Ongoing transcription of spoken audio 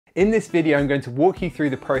In this video, I'm going to walk you through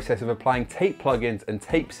the process of applying tape plugins and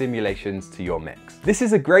tape simulations to your mix. This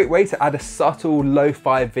is a great way to add a subtle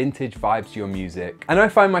lo-fi vintage vibe to your music, and I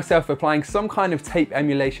find myself applying some kind of tape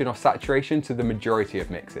emulation or saturation to the majority of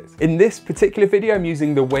mixes. In this particular video, I'm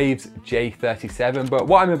using the Waves J37, but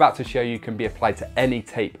what I'm about to show you can be applied to any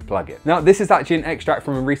tape plugin. Now, this is actually an extract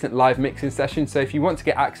from a recent live mixing session, so if you want to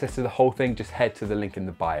get access to the whole thing, just head to the link in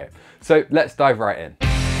the bio. So let's dive right in.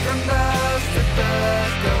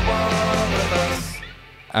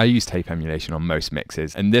 I use tape emulation on most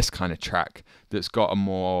mixes, and this kind of track that's got a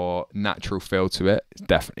more natural feel to it is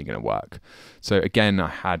definitely going to work. So again,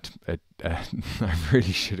 I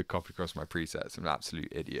really should have copied across my presets. I'm an absolute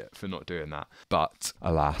idiot for not doing that. But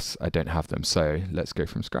alas, I don't have them. So let's go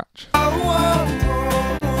from scratch.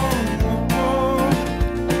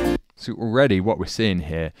 So already what we're seeing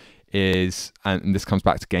here is, and this comes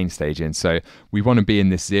back to gain staging. So we want to be in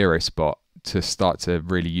this 0 spot to start to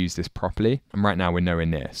really use this properly. And right now we're nowhere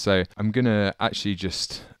near. So I'm gonna actually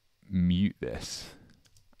just mute this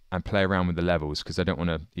and play around with the levels because I don't want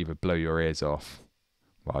to either blow your ears off.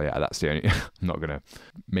 Well, yeah, that's the only, I'm not gonna,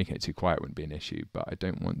 making it too quiet wouldn't be an issue, but I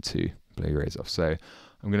don't want to blow your ears off. So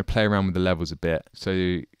I'm gonna play around with the levels a bit. So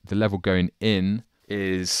the level going in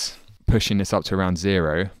is pushing this up to around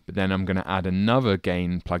 0, but then I'm gonna add another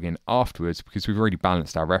gain plugin afterwards because we've already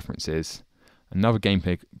balanced our references. Another gain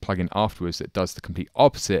plugin afterwards that does the complete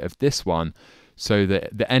opposite of this one, so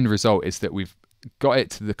that the end result is that we've got it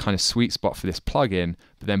to the kind of sweet spot for this plugin,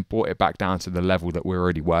 but then brought it back down to the level that we're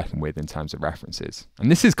already working with in terms of references. And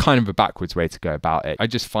this is kind of a backwards way to go about it. I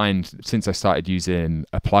just find since I started using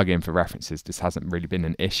a plugin for references, this hasn't really been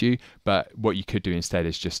an issue, but what you could do instead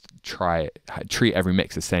is just treat every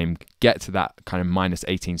mix the same, get to that kind of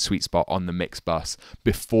 -18 sweet spot on the mix bus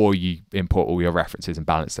before you import all your references and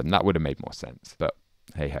balance them. That would have made more sense, but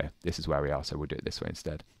hey ho, this is where we are, so we'll do it this way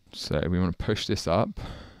instead. So we want to push this up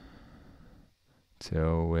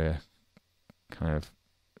till we're kind of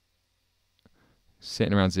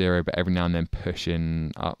sitting around 0, but every now and then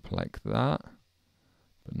pushing up like that,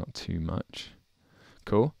 but not too much.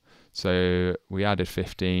 Cool. So we added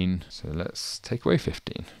 15, so let's take away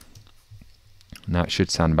 15. Now it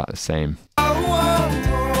should sound about the same.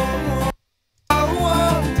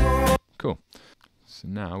 Cool. So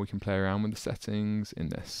now we can play around with the settings in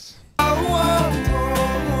this.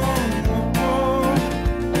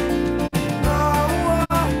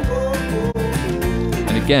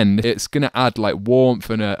 Again, it's going to add like warmth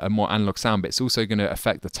and a more analog sound, but it's also going to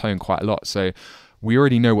affect the tone quite a lot. So we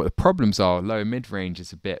already know what the problems are. Lower mid-range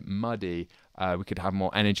is a bit muddy. We could have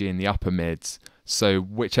more energy in the upper mids. So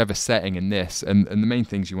whichever setting in this, and the main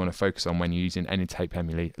things you want to focus on when you're using any tape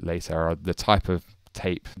emulator are the type of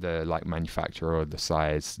tape, the like manufacturer or the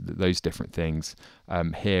size, those different things.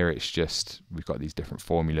 Here it's just we've got these different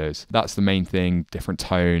formulas. That's the main thing, different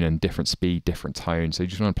tone and different speed, different tone. So you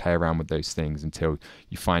just want to play around with those things until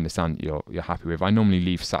you find a sound that you're happy with. I normally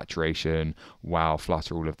leave saturation, wow,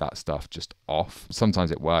 flutter, all of that stuff just off.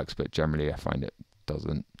 Sometimes it works, but generally I find it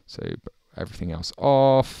doesn't. So everything else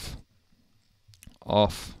off,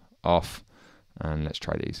 off, off, and let's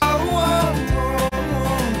try these.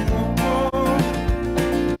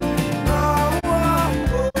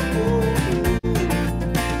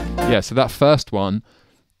 Yeah, so that first one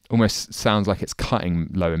almost sounds like it's cutting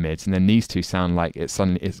lower mids, and then these two sound like it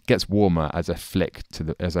gets warmer as I flick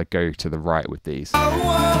as I go to the right with these. So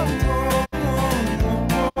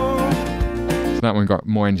that one got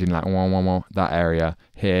more engine like wah, wah, wah, that area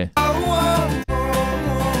here.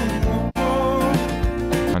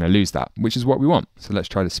 Kind of lose that, which is what we want. So let's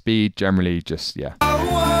try the speed. Generally, just yeah.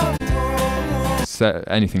 So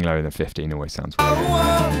anything lower than 15 always sounds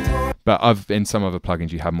weird. But in some other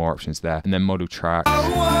plugins, you have more options there. And then model tracks.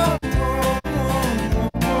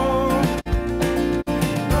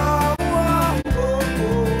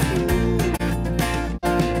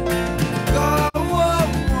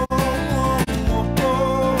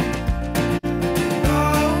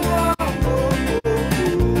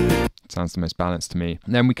 Sounds the most balanced to me.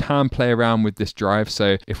 And then we can play around with this drive.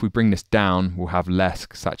 So if we bring this down, we'll have less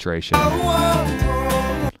saturation.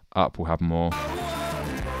 Up, we'll have more.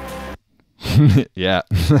 Yeah,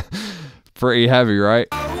 pretty heavy, right?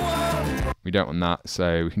 We don't want that,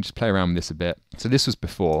 so we can just play around with this a bit. So this was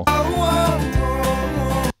before.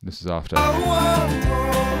 This is after.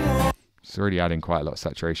 It's already adding quite a lot of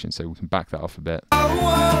saturation, so we can back that off a bit.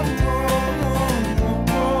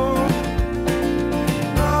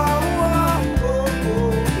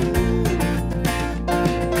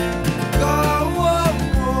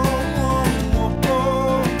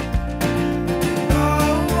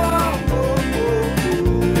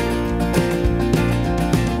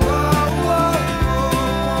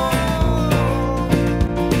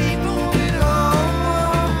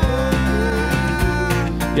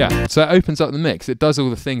 Yeah, so it opens up the mix. It does all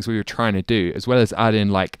the things we were trying to do, as well as add in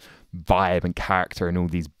like vibe and character and all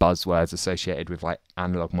these buzzwords associated with like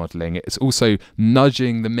analog modeling. It's also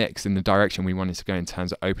nudging the mix in the direction we wanted to go in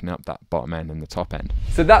terms of opening up that bottom end and the top end.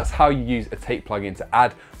 So that's how you use a tape plugin to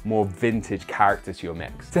add more vintage character to your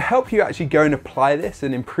mix. To help you actually go and apply this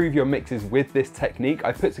and improve your mixes with this technique,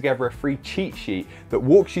 I put together a free cheat sheet that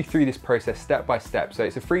walks you through this process step by step. So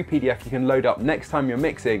it's a free PDF you can load up next time you're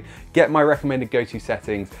mixing, get my recommended go-to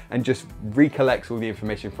settings, and just recollects all the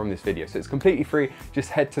information from this video. So it's completely free. Just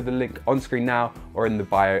head to the link on screen now or in the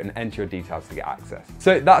bio and enter your details to get access.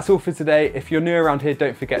 So that's all for today. If you're new around here,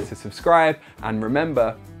 don't forget to subscribe, and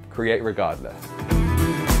remember, create regardless.